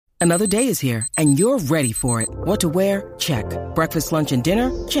Another day is here, and you're ready for it. What to wear? Check. Breakfast, lunch, and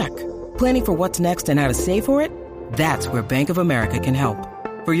dinner? Check. Planning for what's next and how to save for it? That's where Bank of America can help.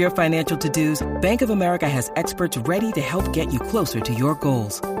 For your financial to-dos, Bank of America has experts ready to help get you closer to your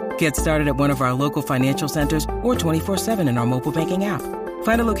goals. Get started at one of our local financial centers or 24/7 in our mobile banking app.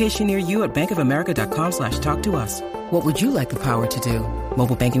 Find a location near you at bankofamerica.com/talktous. What would you like the power to do?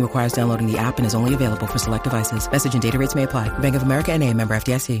 Mobile banking requires downloading the app and is only available for select devices. Message and data rates may apply. Bank of America N.A., member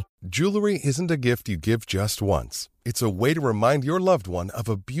FDIC. Jewelry isn't a gift you give just once. It's a way to remind your loved one of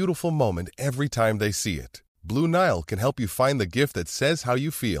a beautiful moment every time they see it. Blue Nile can help you find the gift that says how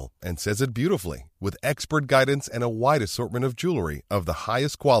you feel and says it beautifully, with expert guidance and a wide assortment of jewelry of the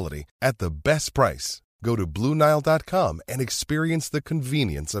highest quality at the best price. Go to BlueNile.com and experience the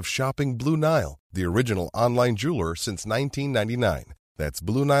convenience of shopping Blue Nile, the original online jeweler since 1999. That's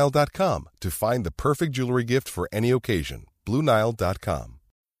BlueNile.com to find the perfect jewelry gift for any occasion. BlueNile.com.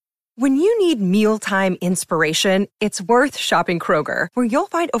 When you need mealtime inspiration, it's worth shopping Kroger, where you'll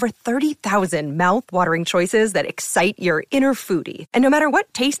find over 30,000 mouth-watering choices that excite your inner foodie. And no matter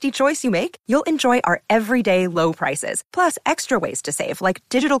what tasty choice you make, you'll enjoy our everyday low prices, plus extra ways to save, like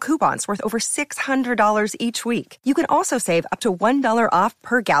digital coupons worth over $600 each week. You can also save up to $1 off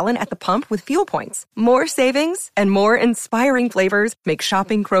per gallon at the pump with fuel points. More savings and more inspiring flavors make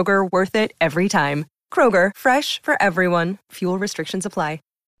shopping Kroger worth it every time. Kroger, fresh for everyone. Fuel restrictions apply.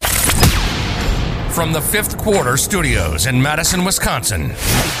 From the Fifth Quarter Studios in Madison, Wisconsin,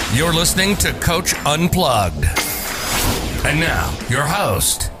 you're listening to Coach Unplugged. And now, your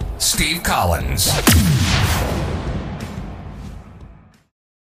host, Steve Collins.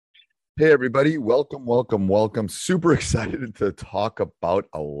 Hey, everybody. Welcome. Super excited to talk about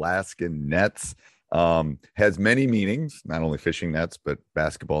Alaskan nets. Has many meanings, not only fishing nets, but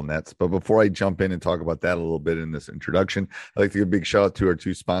basketball nets. But before I jump in and talk about that a little bit in this introduction, I'd like to give a big shout out to our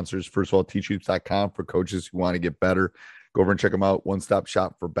two sponsors. First of all, teachhoops.com for coaches who want to get better. Go over and check them out. One-stop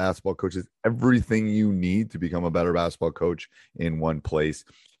shop for basketball coaches. Everything you need to become a better basketball coach in one place.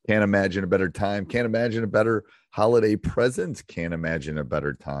 Can't imagine a better time. Can't imagine a better holiday present. Can't imagine a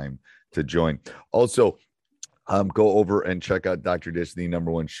better time to join. Also, go over and check out Dr. Dish, the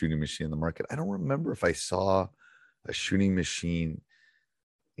number one shooting machine in the market. I don't remember if I saw a shooting machine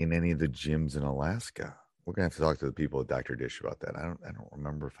in any of the gyms in Alaska. We're gonna have to talk to the people at Dr. Dish about that. I don't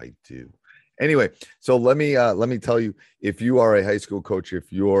remember if I do. Anyway, so let me tell you, if you are a high school coach,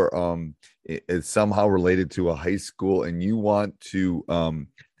 if you're is somehow related to a high school and you want to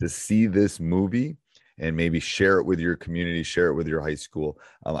see this movie and maybe share it with your community, share it with your high school,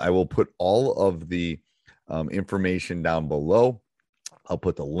 I will put all of the information down below. I'll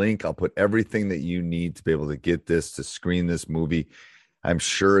put the link. I'll put everything that you need to be able to get this, to screen this movie. I'm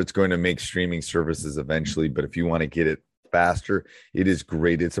sure it's going to make streaming services eventually, but if you want to get it faster, it is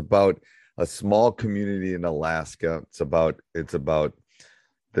great. It's about a small community in Alaska. It's about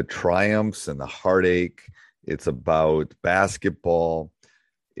the triumphs and the heartache. It's about basketball.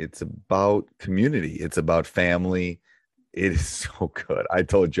 It's about community. It's about family. It is so good. I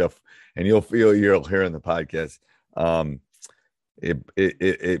told Jeff, and you'll hear in the podcast.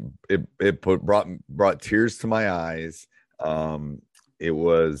 It brought tears to my eyes. It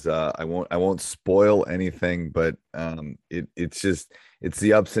was I won't spoil anything, but it's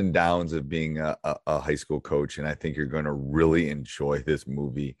the ups and downs of being a high school coach, and I think you're going to really enjoy this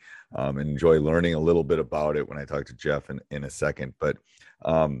movie and enjoy learning a little bit about it when I talk to Jeff in a second. But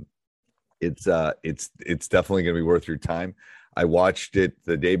it's definitely going to be worth your time. I watched it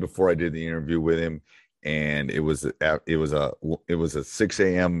the day before I did the interview with him, and it was a 6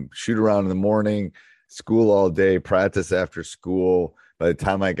 a.m. shoot around in the morning, school all day, practice after school. By the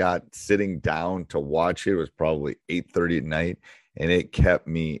time I got sitting down to watch it, it was probably 8:30 at night, and it kept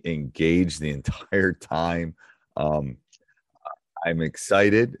me engaged the entire time. I'm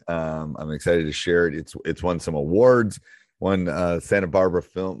excited. I'm excited to share it. It's won some awards. Won Santa Barbara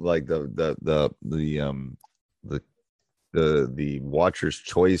film, like the Watcher's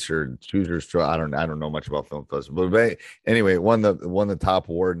Choice or Chooser's Choice. I don't know much about film festival, but anyway, it won the top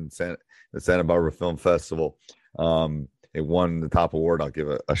award in the Santa Barbara Film Festival. It won the top award. I'll give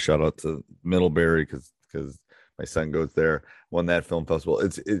a shout out to Middlebury because my son goes there. Won that film festival.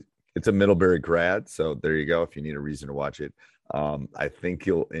 It's a Middlebury grad, so there you go. If you need a reason to watch it, I think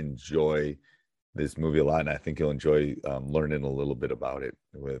you'll enjoy this movie a lot, and I think you'll enjoy learning a little bit about it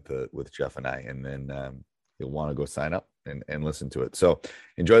with Jeff and I, and then you'll want to go sign up and listen to it. So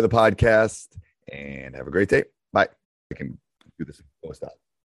enjoy the podcast and have a great day. Bye. I can do this.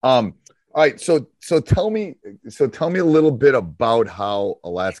 All right. So tell me a little bit about how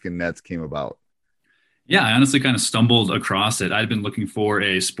Alaskan Nets came about. Yeah, I honestly kind of stumbled across it. I'd been looking for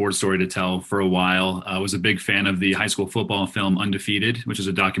a sports story to tell for a while. I was a big fan of the high school football film Undefeated, which is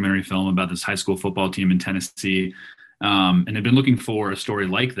a documentary film about this high school football team in Tennessee. And had been looking for a story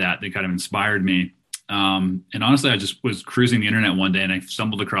like that kind of inspired me. And honestly, I just was cruising the internet one day and I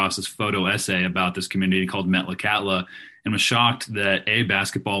stumbled across this photo essay about this community called Metlakatla and was shocked that A,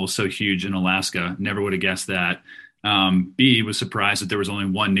 basketball was so huge in Alaska. Never would have guessed that. B, was surprised that there was only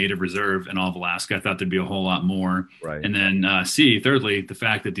one native reserve in all of Alaska. I thought there'd be a whole lot more. Right. And then C, thirdly, the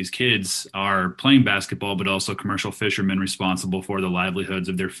fact that these kids are playing basketball, but also commercial fishermen responsible for the livelihoods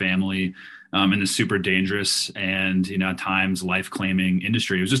of their family in this super dangerous and, at times life-claiming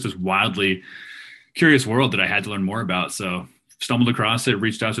industry. It was just this wildly curious world that I had to learn more about. So stumbled across it,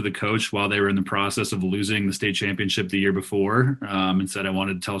 reached out to the coach while they were in the process of losing the state championship the year before, and said I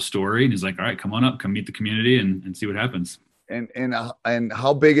wanted to tell a story. And he's like, all right, come on up, come meet the community and see what happens. And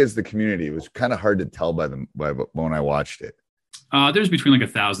how big is the community? It was kind of hard to tell by when I watched it. There's between like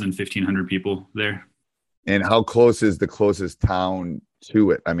 1,000 and 1,500 people there. And how close is the closest town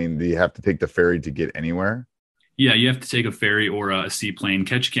to it? I mean, do you have to take the ferry to get anywhere? Yeah, you have to take a ferry or a seaplane.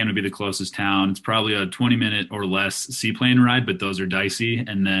 Ketchikan would be the closest town. It's probably a 20-minute or less seaplane ride, but those are dicey.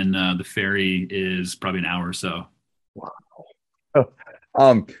 And then the ferry is probably an hour or so.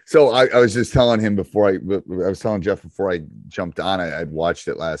 Wow. So I was just telling him I was telling Jeff before I jumped on, I'd watched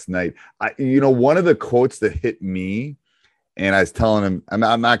it last night. One of the quotes that hit me, and I was telling him,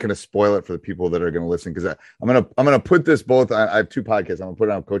 I'm not going to spoil it for the people that are going to listen, because I'm going to put this both on. I have two podcasts. I'm going to put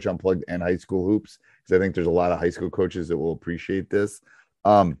it on Coach Unplugged and High School Hoops, because I think there's a lot of high school coaches that will appreciate this.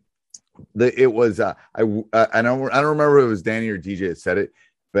 It was I don't remember if it was Danny or DJ that said it,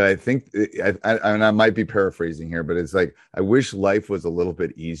 but I think and I might be paraphrasing here, but it's like, I wish life was a little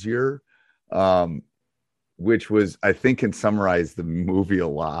bit easier, which was, I think, can summarize the movie a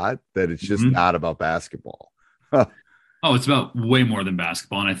lot, that it's just not about basketball. Oh, it's about way more than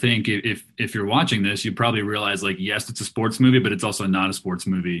basketball. And I think if you're watching this, you probably realize, like, yes, it's a sports movie, but it's also not a sports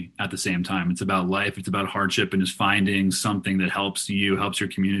movie at the same time. It's about life. It's about hardship and just finding something that helps your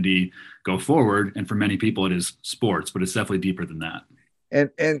community go forward. And for many people, it is sports, but it's definitely deeper than that.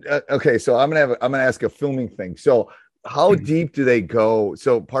 And okay, so I'm gonna ask a filming thing. So how deep do they go?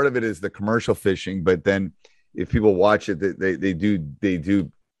 So part of it is the commercial fishing, but then if people watch it, they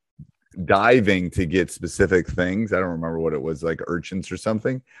do diving to get specific things. I don't remember what it was, like urchins or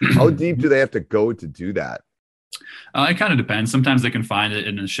something. How deep do they have to go to do that? It kind of depends. Sometimes they can find it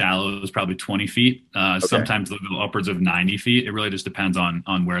in the shallows, probably 20 feet. Okay. Sometimes they'll go upwards of 90 feet. It really just depends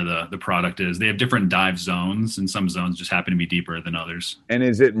on where the product is. They have different dive zones, and some zones just happen to be deeper than others. And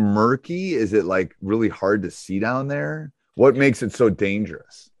is it murky? Is it like really hard to see down there? What makes it so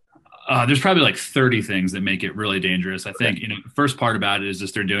dangerous? There's probably like 30 things that make it really dangerous. I think, the first part about it is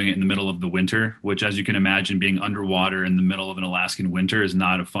just they're doing it in the middle of the winter, which, as you can imagine, being underwater in the middle of an Alaskan winter is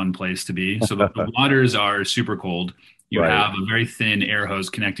not a fun place to be. So the waters are super cold. You have a very thin air hose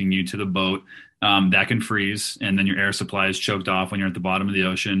connecting you to the boat that can freeze, and then your air supply is choked off when you're at the bottom of the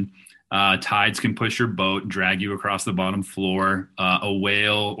ocean. Tides can push your boat, drag you across the bottom floor. A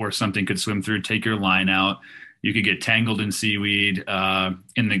whale or something could swim through, take your line out. You could get tangled in seaweed.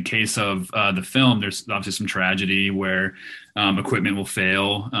 In the case of the film, there's obviously some tragedy where equipment will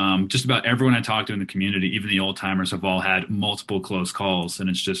fail. Just about everyone I talk to in the community, even the old timers, have all had multiple close calls,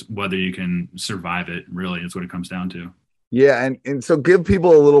 and it's just whether you can survive it. Really, is what it comes down to. Yeah, and so give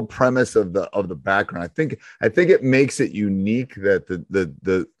people a little premise of the background. I think it makes it unique that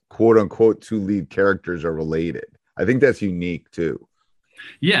the quote unquote two lead characters are related. I think that's unique too.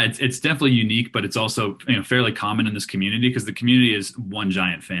 Yeah, it's definitely unique, but it's also fairly common in this community, because the community is one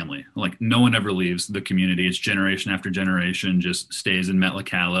giant family. Like, no one ever leaves the community. It's generation after generation just stays in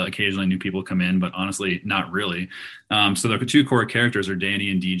Metlakatla. Occasionally new people come in, but honestly, not really. So the two core characters are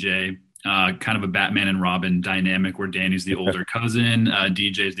Danny and DJ. Kind of a Batman and Robin dynamic, where Danny's the older cousin,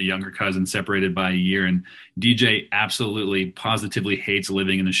 DJ's the younger cousin, separated by a year. And DJ absolutely, positively hates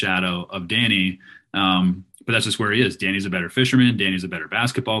living in the shadow of Danny. But that's just where he is. Danny's a better fisherman. Danny's a better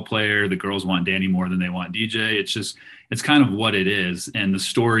basketball player. The girls want Danny more than they want DJ. It's kind of what it is. And the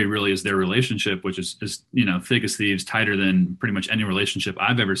story really is their relationship, which is thick as thieves, tighter than pretty much any relationship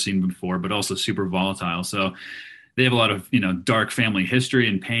I've ever seen before, but also super volatile. So they have a lot of, dark family history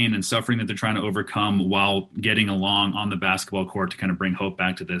and pain and suffering that they're trying to overcome while getting along on the basketball court to kind of bring hope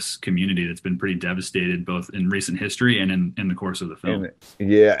back to this community that's been pretty devastated, both in recent history and in the course of the film.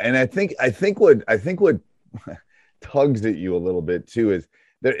 And I think what tugs at you a little bit too is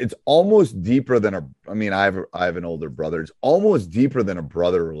that it's almost deeper than I have an older brother. It's almost deeper than a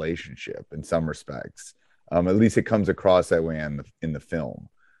brother relationship in some respects. At least it comes across that way in the film.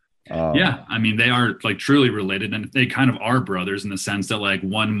 Yeah, I mean, they are like truly related, and they kind of are brothers in the sense that like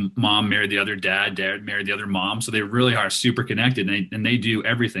one mom married the other dad, dad married the other mom, so they really are super connected. And they do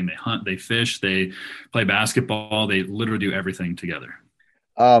everything. They hunt, they fish, they play basketball. They literally do everything together.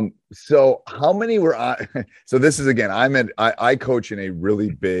 So how many were on? So this is again, I coach in a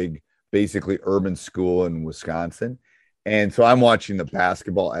really big, basically urban school in Wisconsin, and so I'm watching the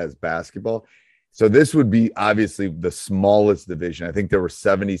basketball as basketball. So this would be obviously the smallest division. I think there were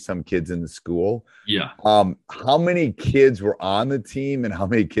 70 some kids in the school. Yeah. How many kids were on the team and how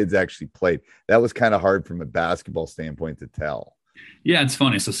many kids actually played? That was kind of hard from a basketball standpoint to tell. Yeah, it's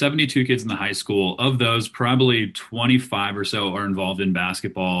funny. So 72 kids in the high school. Of those, probably 25 or so are involved in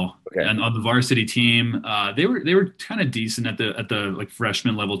basketball. Okay. And on the varsity team, they were kind of decent at the like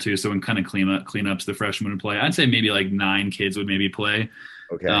freshman level too. So in kind of cleanups, the freshmen would play. I'd say maybe like 9 kids would maybe play.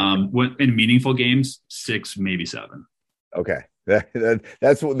 Okay. When in meaningful games, 6, maybe 7. Okay.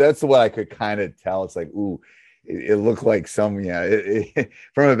 That's what I could kind of tell. It's like, ooh, it looked like some,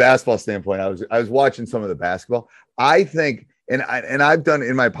 from a basketball standpoint, I was watching some of the basketball. I think, and I've done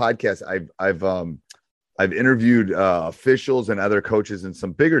in my podcast, I've interviewed officials and other coaches in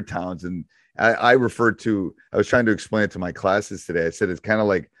some bigger towns. And I was trying to explain it to my classes today. I said, it's kind of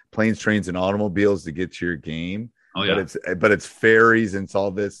like planes, trains, and automobiles to get to your game. Oh, yeah. But it's ferries and it's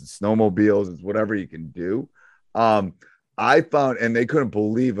all this, it's snowmobiles, it's whatever you can do. I found, and they couldn't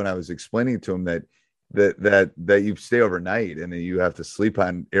believe when I was explaining to them that you stay overnight and then you have to sleep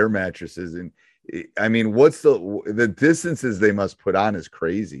on air mattresses. And I mean, what's the distances they must put on is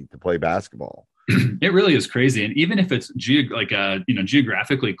crazy to play basketball. It really is crazy. And even if it's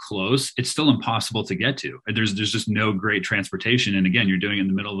geographically close, it's still impossible to get to. There's just no great transportation. And again, you're doing it in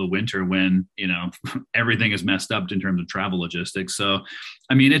the middle of the winter when, everything is messed up in terms of travel logistics. So,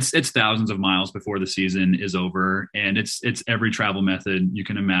 I mean, it's thousands of miles before the season is over, and it's every travel method you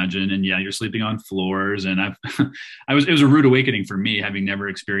can imagine. And yeah, you're sleeping on floors. And it was a rude awakening for me, having never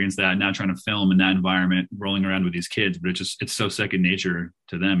experienced that, now trying to film in that environment, rolling around with these kids, but it's so second nature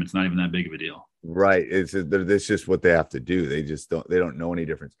to them. It's not even that big of a deal. Right. It's just what they have to do. They don't know any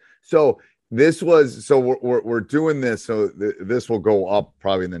difference. So we're doing this. So this will go up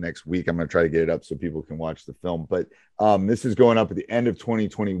probably in the next week. I'm going to try to get it up so people can watch the film, but this is going up at the end of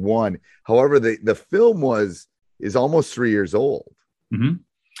 2021. However, the film is almost 3 years old. Mm-hmm.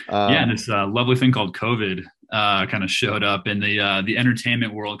 And this lovely thing called COVID kind of showed up, and the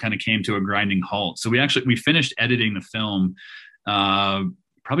entertainment world kind of came to a grinding halt. So we finished editing the film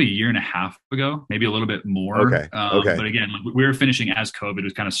probably a year and a half ago, maybe a little bit more. Okay. But again, we were finishing as COVID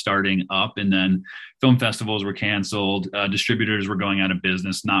was kind of starting up, and then film festivals were canceled. Distributors were going out of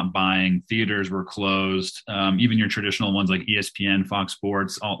business, not buying. Theaters were closed. Even your traditional ones like ESPN, Fox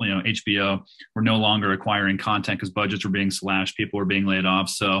Sports, HBO were no longer acquiring content because budgets were being slashed. People were being laid off.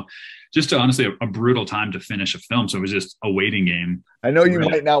 So just honestly, a brutal time to finish a film. So it was just a waiting game. I know you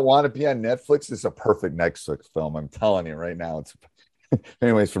might not want to be on Netflix. It's a perfect Netflix film. I'm telling you right now. It's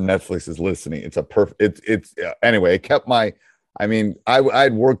anyways, from Netflix is listening. It's a perfect. Anyway. It kept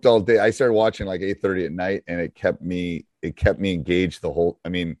I'd worked all day. I started watching like 8:30 at night, and it kept me engaged the whole. I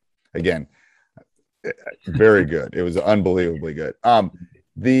mean, again, very good. It was unbelievably good.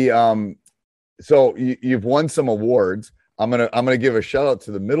 So you've won some awards. I'm gonna give a shout out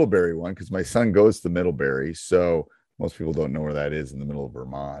to the Middlebury one because my son goes to Middlebury. So most people don't know where that is in the middle of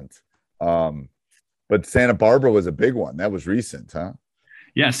Vermont. But Santa Barbara was a big one. That was recent, huh?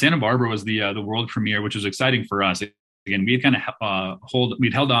 Yeah, Santa Barbara was the world premiere, which was exciting for us. Again, we had kind of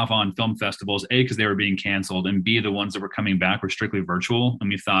we'd held off on film festivals, A, because they were being canceled, and B, the ones that were coming back were strictly virtual. And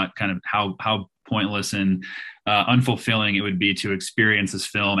we thought kind of how pointless and unfulfilling it would be to experience this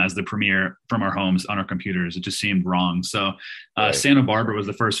film as the premiere from our homes on our computers. It just seemed wrong. So right. Santa Barbara was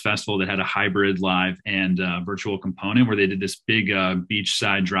the first festival that had a hybrid live and virtual component where they did this big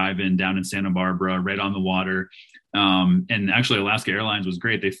beachside drive-in down in Santa Barbara, right on the water. And actually Alaska Airlines was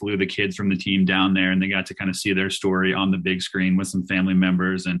great. They flew the kids from the team down there, and they got to kind of see their story on the big screen with some family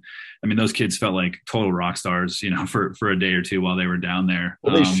members. And I mean, those kids felt like total rock stars, for a day or two while they were down there.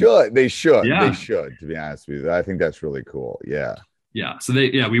 Well, they should, to be honest with you. I think that's really cool. Yeah. Yeah. So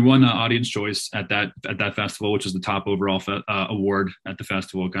we won Audience Choice at that festival, which is the top overall award at the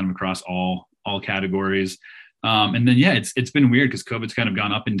festival, kind of across all categories. And then, it's been weird because COVID's kind of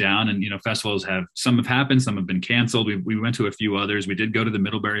gone up and down, and, festivals some have happened, some have been canceled. We went to a few others. We did go to the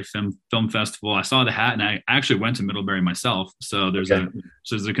Middlebury Film Festival. I saw the hat, and I actually went to Middlebury myself. So there's a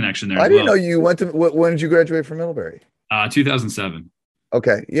connection there. I didn't know you went to, when did you graduate from Middlebury? 2007.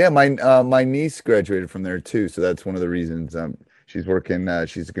 Okay. Yeah. My niece graduated from there too. So that's one of the reasons, she's working,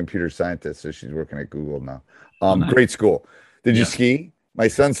 she's a computer scientist. So she's working at Google now. Nice. Great school. Did you ski? My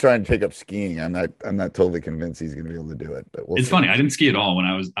son's trying to take up skiing. I'm not totally convinced he's going to be able to do it, but It's funny. I didn't ski at all when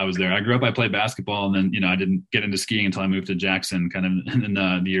I was there. I grew up, I played basketball, and then, I didn't get into skiing until I moved to Jackson kind of in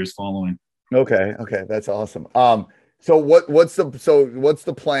the years following. Okay. That's awesome. So what's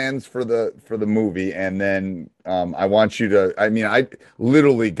the plans for the movie? And then I want you to, I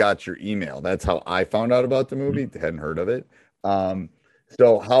literally got your email. That's how I found out about the movie. Hadn't heard of it.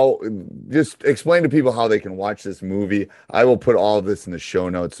 Just explain to people how they can watch this movie. I will put all of this in the show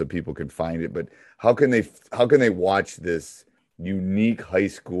notes so people can find it, but how can they watch this unique high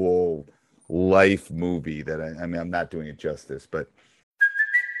school life movie that I'm not doing it justice, but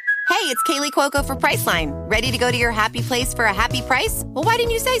Hey, it's Kaylee Cuoco for Priceline. Ready to go to your happy place for a happy price? Well, why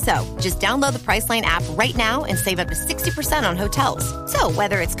didn't you say so? Just download the Priceline app right now and save up to 60% on hotels. So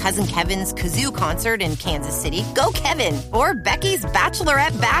whether it's Cousin Kevin's Kazoo Concert in Kansas City, go Kevin, or Becky's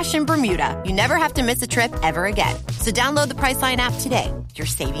Bachelorette Bash in Bermuda, you never have to miss a trip ever again. So download the Priceline app today. Your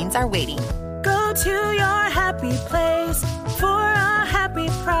savings are waiting. Go to your happy place for a happy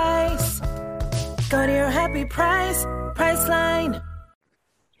price. Go to your happy price, Priceline.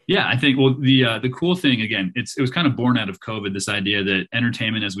 Yeah, I think, well, the cool thing, again, it was kind of born out of COVID, this idea that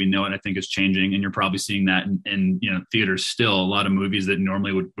entertainment as we know it, I think, is changing. And you're probably seeing that in theaters still. A lot of movies that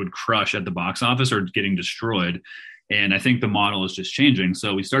normally would crush at the box office are getting destroyed. And I think the model is just changing.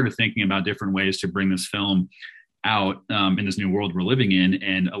 So we started thinking about different ways to bring this film out in this new world we're living in.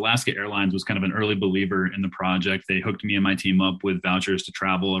 And Alaska Airlines was kind of an early believer in the project. They hooked me and my team up with vouchers to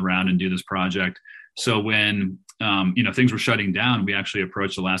travel around and do this project. So when things were shutting down, we actually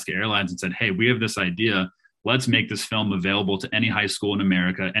approached Alaska Airlines and said, hey, we have this idea. Let's make this film available to any high school in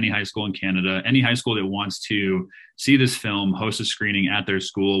America, any high school in Canada, any high school that wants to see this film, host a screening at their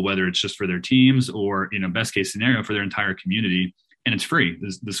school, whether it's just for their teams or, best case scenario, for their entire community. And it's free.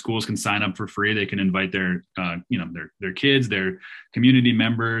 The schools can sign up for free. They can invite their kids, their community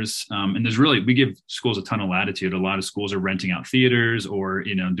members. And we give schools a ton of latitude. A lot of schools are renting out theaters or,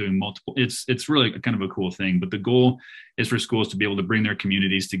 doing multiple. It's really kind of a cool thing. But the goal is for schools to be able to bring their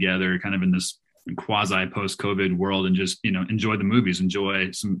communities together kind of in this quasi post-COVID world and just, enjoy the movies,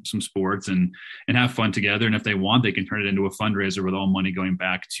 enjoy some sports and have fun together. And if they want, they can turn it into a fundraiser with all money going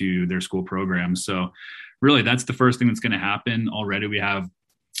back to their school programs. So really, that's the first thing that's going to happen. Already we have,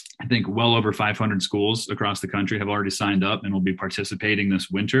 I think, well over 500 schools across the country have already signed up and will be participating this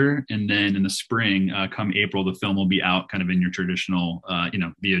winter. And then in the spring, come April, the film will be out kind of in your traditional,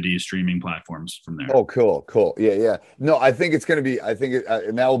 VOD streaming platforms from there. Oh, cool. Yeah. No, I think it's going to be,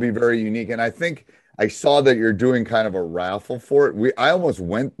 and that will be very unique. And I think I saw that you're doing kind of a raffle for it. I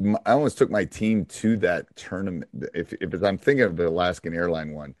almost took my team to that tournament. If I'm thinking of the Alaskan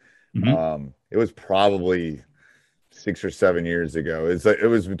Airline one, it was probably 6 or 7 years ago. It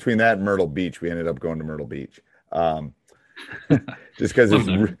was between that and Myrtle Beach. We ended up going to Myrtle Beach. Just because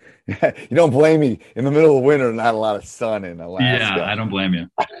you don't blame me. In the middle of winter, not a lot of sun in Alaska. Yeah, I don't blame you.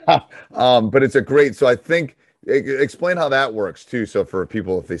 But it's so I think, explain how that works too. So for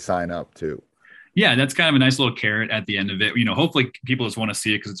people, if they sign up too. Yeah, that's kind of a nice little carrot at the end of it. Hopefully people just want to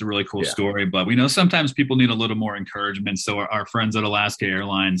see it because it's a really cool story. But we know sometimes people need a little more encouragement. So our friends at Alaska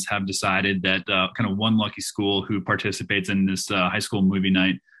Airlines have decided that kind of one lucky school who participates in this high school movie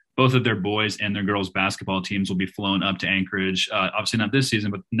night, both of their boys and their girls basketball teams will be flown up to Anchorage, obviously not this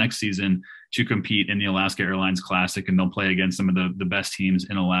season, but next season, to compete in the Alaska Airlines Classic. And they'll play against some of the best teams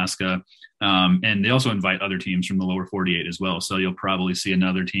in Alaska. And they also invite other teams from the lower 48 as well. So you'll probably see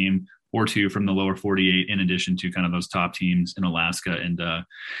another team or two from the lower 48 in addition to kind of those top teams in Alaska. And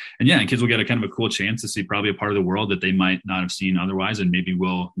kids will get a kind of a cool chance to see probably a part of the world that they might not have seen otherwise and maybe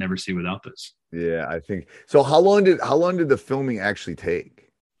will never see without this. Yeah, I think so. How long did the filming actually take?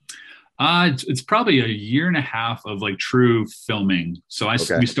 It's probably a year and a half of like true filming. So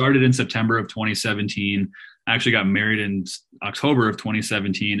we started in September of 2017. I actually got married in October of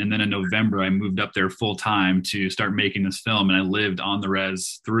 2017. And then in November, I moved up there full time to start making this film. And I lived on the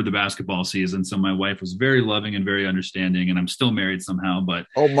res through the basketball season. So my wife was very loving and very understanding, and I'm still married somehow, but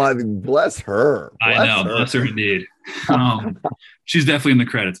oh my, bless her. Bless her indeed. She's definitely in the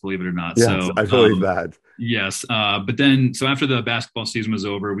credits, believe it or not. Yes, so I believe that. Yes. But then, so after the basketball season was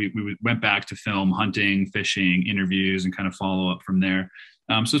over, we went back to film, hunting, fishing, interviews, and kind of follow up from there.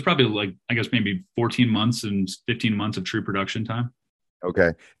 So it's probably like, I guess maybe 14 months and 15 months of true production time.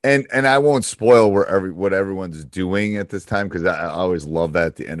 Okay. And I won't spoil what everyone's doing at this time, because I always love that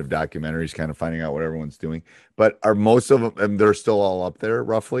at the end of documentaries, kind of finding out what everyone's doing. But are most of them, and they're still all up there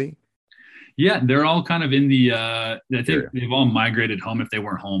roughly? Yeah, they're all kind of in the, I think they've all migrated home if they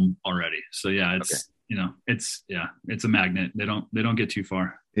weren't home already. So yeah, it's, it's a magnet. They don't get too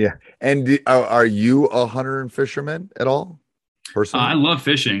far. Yeah. And are you a hunter and fisherman at all? personally? I love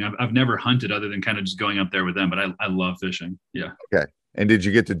fishing. I've never hunted other than kind of just going up there with them, but I love fishing. Yeah. Okay. And did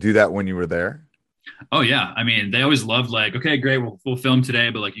you get to do that when you were there? Oh yeah. I mean, they always loved like, okay, great. We'll film today,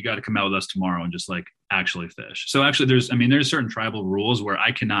 but like, you got to come out with us tomorrow and just like actually fish. So actually there's certain tribal rules where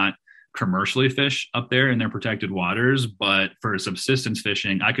I cannot commercially fish up there in their protected waters, but for subsistence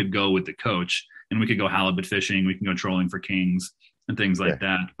fishing, I could go with the coach and we could go halibut fishing. We can go trolling for kings and things like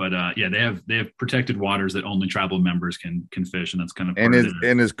that. But yeah, they have protected waters that only tribal members can fish. And that's kind of,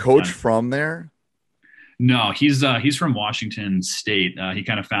 and is coach from there? No, he's from Washington State. He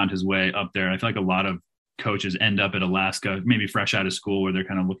kind of found his way up there. I feel like a lot of coaches end up at Alaska, maybe fresh out of school, where they're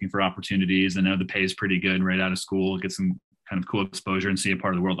kind of looking for opportunities. I know the pay is pretty good right out of school, get some kind of cool exposure and see a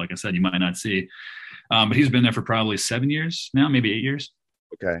part of the world, like I said, you might not see. But he's been there for probably 7 years now, maybe 8 years.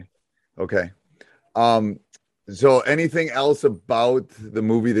 Okay. So anything else about the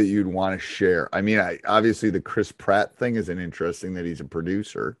movie that you'd want to share? I mean, obviously the Chris Pratt thing is interesting that he's a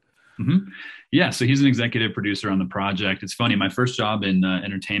producer. Mm-hmm. Yeah, so he's an executive producer on the project. It's funny, my first job in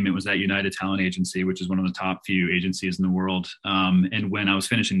entertainment was at United Talent Agency, which is one of the top few agencies in the world. And when I was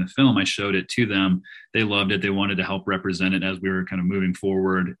finishing the film, I showed it to them. They loved it. They wanted to help represent it as we were kind of moving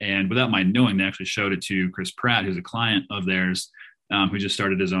forward. And without my knowing, they actually showed it to Chris Pratt, who's a client of theirs, who just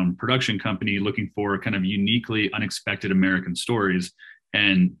started his own production company looking for kind of uniquely unexpected American stories.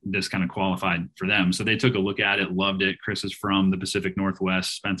 And this kind of qualified for them. So they took a look at it, loved it. Chris is from the Pacific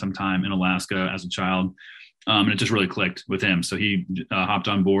Northwest, spent some time in Alaska as a child. And it just really clicked with him. So he hopped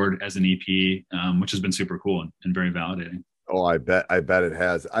on board as an EP, which has been super cool and very validating. Oh, I bet it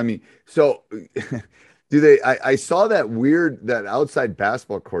has. I mean, so I saw that outside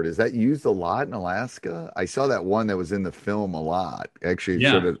basketball court. Is that used a lot in Alaska? I saw that one that was in the film a lot, actually,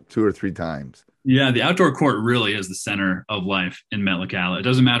 sort of 2 or 3 times. Yeah, the outdoor court really is the center of life in Metlakatla. It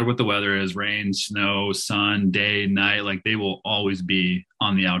doesn't matter what the weather is, rain, snow, sun, day, night, like they will always be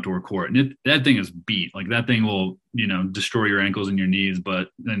on the outdoor court. And that thing is beat. Like that thing will, destroy your ankles and your knees, but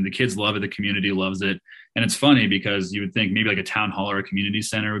then the kids love it. The community loves it. And it's funny because you would think maybe like a town hall or a community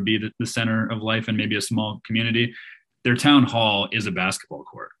center would be the center of life and maybe a small community. Their town hall is a basketball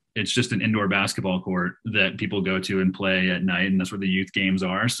court. It's just an indoor basketball court that people go to and play at night. And that's where the youth games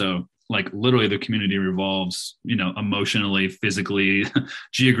are. So like literally the community revolves, emotionally, physically,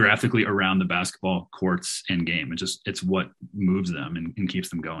 geographically around the basketball courts and game. It's what moves them and keeps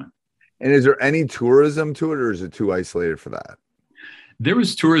them going. And is there any tourism to it, or is it too isolated for that? There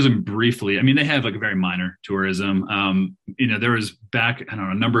was tourism briefly. I mean, they have like a very minor tourism. There was back, I don't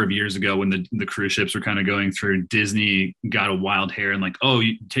know, a number of years ago when the cruise ships were kind of going through, Disney got a wild hair and like, oh,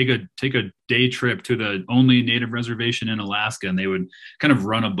 you take a day trip to the only native reservation in Alaska. And they would kind of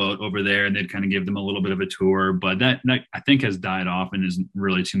run a boat over there and they'd kind of give them a little bit of a tour. But that I think has died off and isn't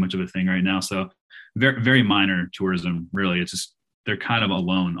really too much of a thing right now. So very, very minor tourism, really. It's just, they're kind of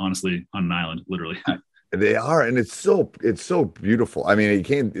alone, honestly, on an island, literally. They are, and it's so beautiful. I mean, you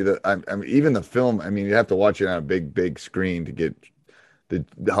can't. I mean, even the film. I mean, you have to watch it on a big screen to get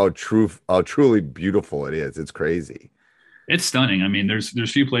how truly beautiful it is. It's crazy. It's stunning. I mean, there's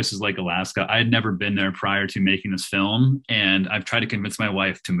few places like Alaska. I had never been there prior to making this film, and I've tried to convince my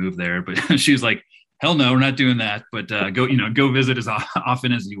wife to move there, but she's like, hell no, we're not doing that. But go visit as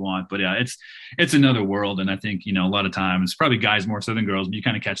often as you want. But yeah, it's another world. And I think, a lot of times, probably guys more so than girls, but you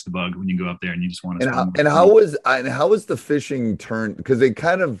kind of catch the bug when you go up there and you just want to. And how was the fishing turned? Because you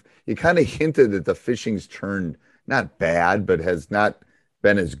kind of hinted that the fishing's turned not bad, but has not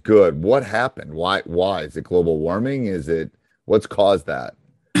been as good. What happened? Why? Is it global warming? What's caused that?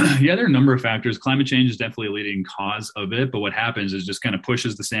 Yeah, there are a number of factors. Climate change is definitely a leading cause of it. But what happens is just kind of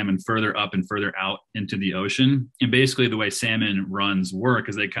pushes the salmon further up and further out into the ocean. And basically the way salmon runs work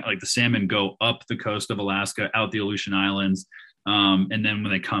is they kind of like the salmon go up the coast of Alaska, out the Aleutian Islands. And then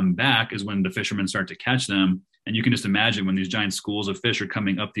when they come back is when the fishermen start to catch them. And you can just imagine when these giant schools of fish are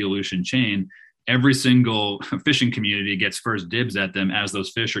coming up the Aleutian chain, every single fishing community gets first dibs at them as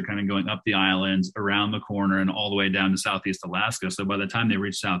those fish are kind of going up the islands, around the corner, and all the way down to Southeast Alaska. So by the time they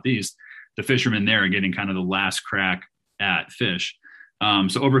reach Southeast, the fishermen there are getting kind of the last crack at fish.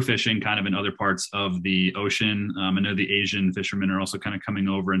 So overfishing kind of in other parts of the ocean. I know the Asian fishermen are also kind of coming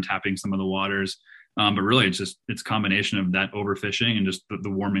over and tapping some of the waters. But really, it's a combination of that overfishing and just the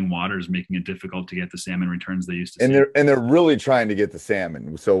warming waters making it difficult to get the salmon returns they used to see. And they're really trying to get the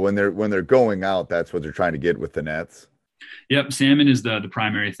salmon. So when they're going out, that's what they're trying to get with the nets. Yep, salmon is the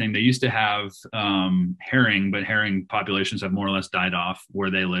primary thing. They used to have herring, but herring populations have more or less died off where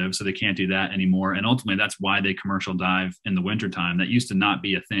they live, so they can't do that anymore. And ultimately, that's why they commercial dive in the wintertime. That used to not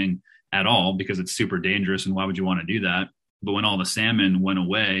be a thing at all because it's super dangerous, and why would you want to do that? But when all the salmon went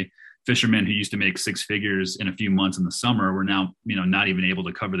away, fishermen who used to make six figures in a few months in the summer were now, not even able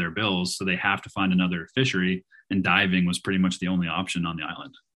to cover their bills. So they have to find another fishery, and diving was pretty much the only option on the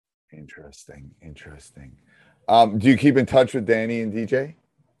island. Interesting. Do you keep in touch with Danny and DJ?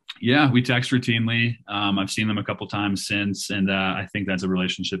 Yeah, we text routinely. I've seen them a couple times since, and I think that's a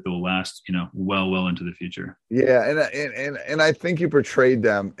relationship that will last, well into the future. Yeah, and I think you portrayed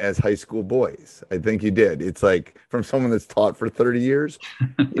them as high school boys. I think you did. It's like from someone that's taught for 30 years,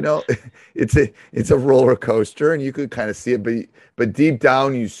 it's a roller coaster, and you could kind of see it, but deep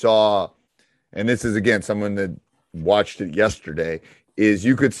down you saw, and this is again someone that watched it yesterday. Is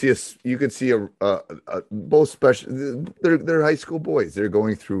you could see both special. They're high school boys. They're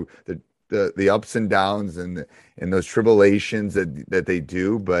going through the ups and downs and those tribulations that they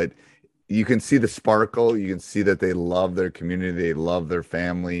do. But you can see the sparkle. You can see that they love their community. They love their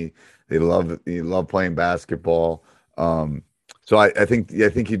family. They love playing basketball. So I think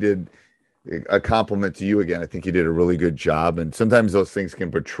you did a compliment to you again. I think you did a really good job. And sometimes those things can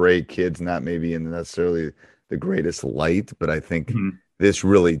portray kids not maybe in necessarily the greatest light, but I think this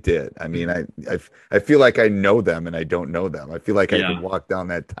really did. I mean, I feel like I know them and I don't know them. I feel like I could walk down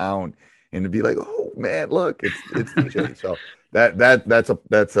that town and be like, oh man, look, it's DJ. So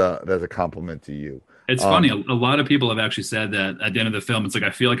that's a compliment to you. It's funny. A lot of people have actually said that at the end of the film, it's like, I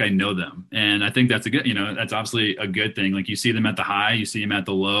feel like I know them. And I think that's that's obviously a good thing. Like you see them at the high, you see them at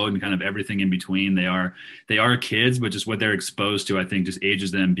the low, and kind of everything in between. They are kids, but just what they're exposed to, I think, just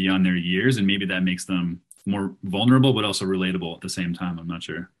ages them beyond their years. And maybe that makes them more vulnerable, but also relatable at the same time. I'm not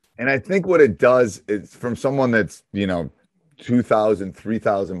sure. And I think what it does is, from someone that's, 2,000,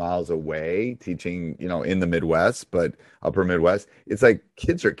 3,000 miles away teaching, in the Midwest, but upper Midwest, it's like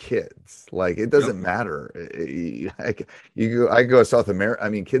kids are kids. Like it doesn't matter. I go to South America. I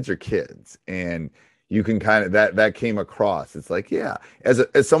mean, kids are kids, and you can kind of, that came across. It's like, yeah,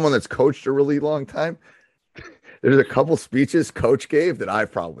 as someone that's coached a really long time, there's a couple speeches Coach gave that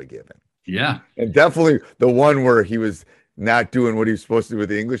I've probably given. Yeah. And definitely the one where he was not doing what he was supposed to do with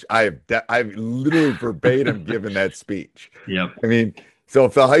the English. I've literally verbatim given that speech. Yep. I mean, so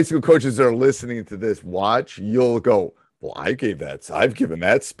if the high school coaches that are listening to this watch, you'll go, well, I've given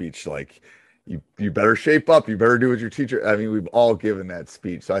that speech. Like you better shape up. You better do what your teacher. I mean, we've all given that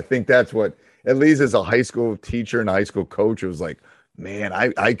speech. So I think that's what, at least as a high school teacher and a high school coach, it was like, man,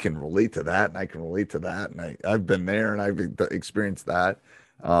 I can relate to that, and I can relate to that. And I've been there and I've experienced that.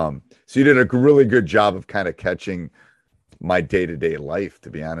 So you did a really good job of kind of catching my day-to-day life, to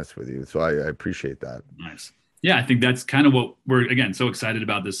be honest with you. So I appreciate that. Nice. Yeah, I think that's kind of what we're, again, so excited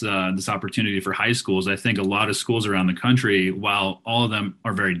about this opportunity for high schools. I think a lot of schools around the country, while all of them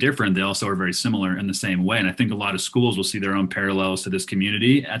are very different, they also are very similar in the same way. And I think a lot of schools will see their own parallels to this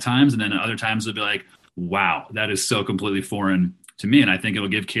community at times. And then at other times they'll be like, wow, that is so completely foreign to me. And I think it'll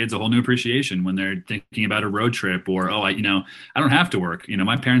give kids a whole new appreciation when they're thinking about a road trip, or, oh, I don't have to work.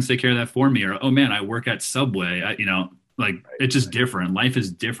 My parents take care of that for me. Or, oh man, I work at Subway. It's just different. Life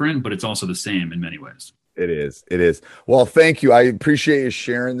is different, but it's also the same in many ways. It is. Well, thank you. I appreciate you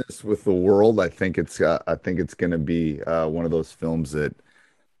sharing this with the world. I think it's going to be one of those films that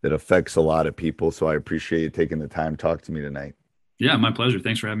affects a lot of people. So I appreciate you taking the time to talk to me tonight. Yeah, my pleasure.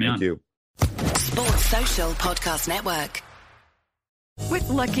 Thanks for having me on. Thank you. Sports Social Podcast Network. With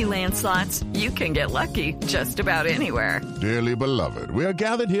Lucky Land Slots, you can get lucky just about anywhere. Dearly beloved, we are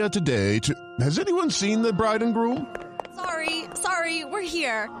gathered here today to... Has anyone seen the bride and groom? Sorry, we're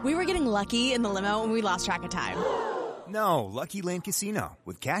here. We were getting lucky in the limo and we lost track of time. No, Lucky Land Casino,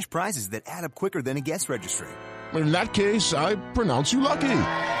 with cash prizes that add up quicker than a guest registry. In that case, I pronounce you lucky.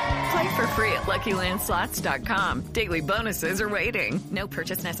 Play for free at LuckyLandSlots.com. Daily bonuses are waiting. No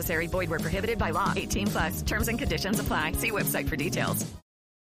purchase necessary. Void where prohibited by law. 18+. Terms and conditions apply. See website for details.